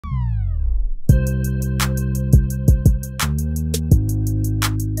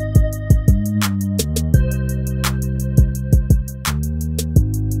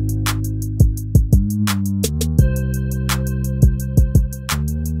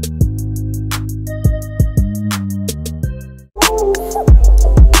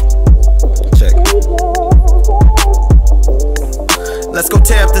Let's go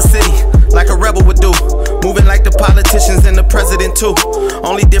tear up the city like a rebel would do. Moving like the politicians and the president too.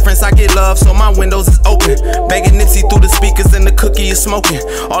 Only difference, I get love, so my windows is open. Begging Nipsey through the speakers and the cookie is smoking.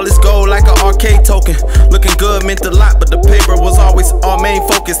 All this gold like an arcade token. Looking good meant a lot, but the paper was always our main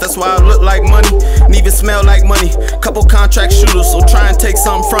focus. That's why I look like money and even smell like money. Couple contract shooters, so try and take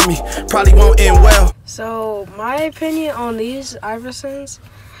something from me. Probably won't end well. So my opinion on these Iversons,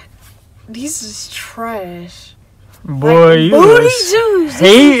 these is trash. Boy, like, you booty juice.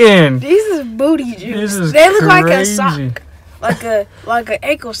 hating. These is booty juice. This is they look crazy. like a sock, like an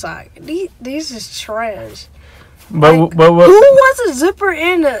ankle sock. These is trash. But like, what? Who wants a zipper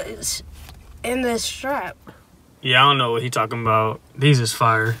in the strap? Yeah, I don't know what he talking about. These is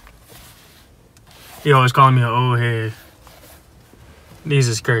fire. He always calling me an old head. These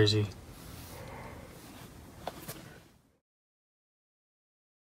is crazy.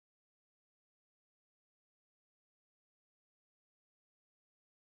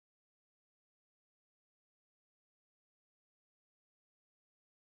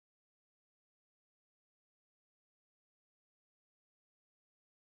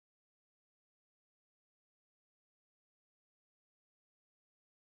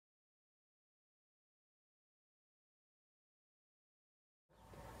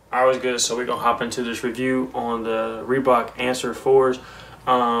 Alright, was good. So we're gonna hop into this review on the Reebok Answer 4s.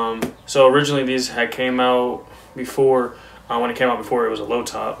 So originally these had came out before. When it came out before, it was a low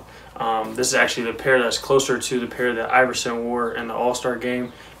top. This is actually the pair that's closer to the pair that Iverson wore in the All-Star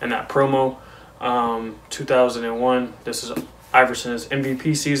game and that promo. 2001. This is Iverson's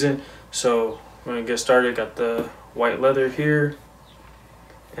MVP season. So we're gonna get started. Got the white leather here,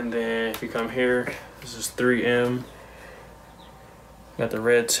 and then if you come here, this is 3M. Got the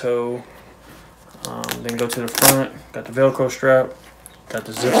red toe. Then go to the front. Got the Velcro strap. Got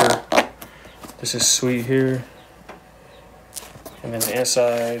the zipper. This is sweet here. And then the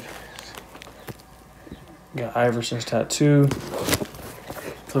inside, got Iverson's tattoo.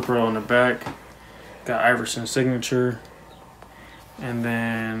 Flipper on the back. Got Iverson's signature. And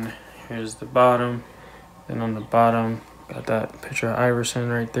then here's the bottom. Then on the bottom, got that picture of Iverson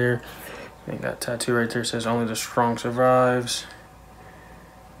right there. Then got tattoo right there. Says only the strong survives.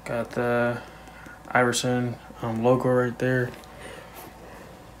 Got the Iverson logo right there.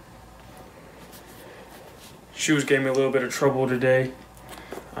 Shoes gave me a little bit of trouble today.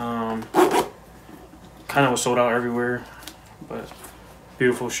 Kind of was sold out everywhere, but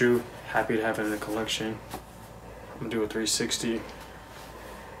beautiful shoe. Happy to have it in the collection. I'm gonna do a 360.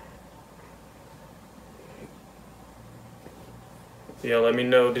 Yeah, let me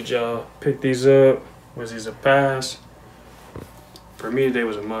know, did y'all pick these up? Was these a pass? For me, today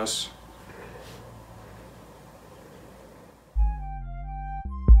was a must.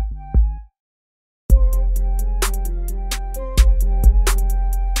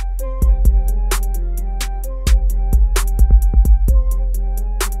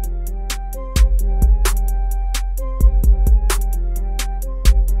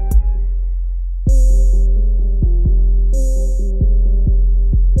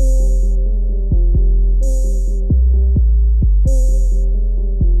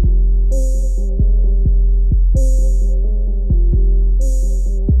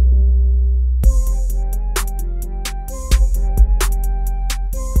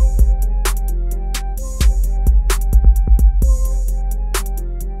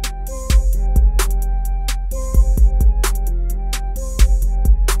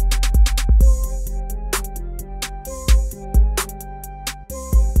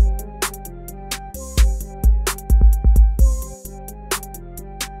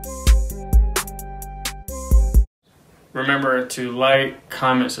 Remember to like,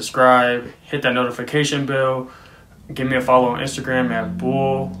 comment, subscribe, hit that notification bell. Give me a follow on Instagram at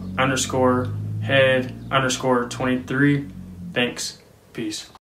bull_head_23. Thanks. Peace.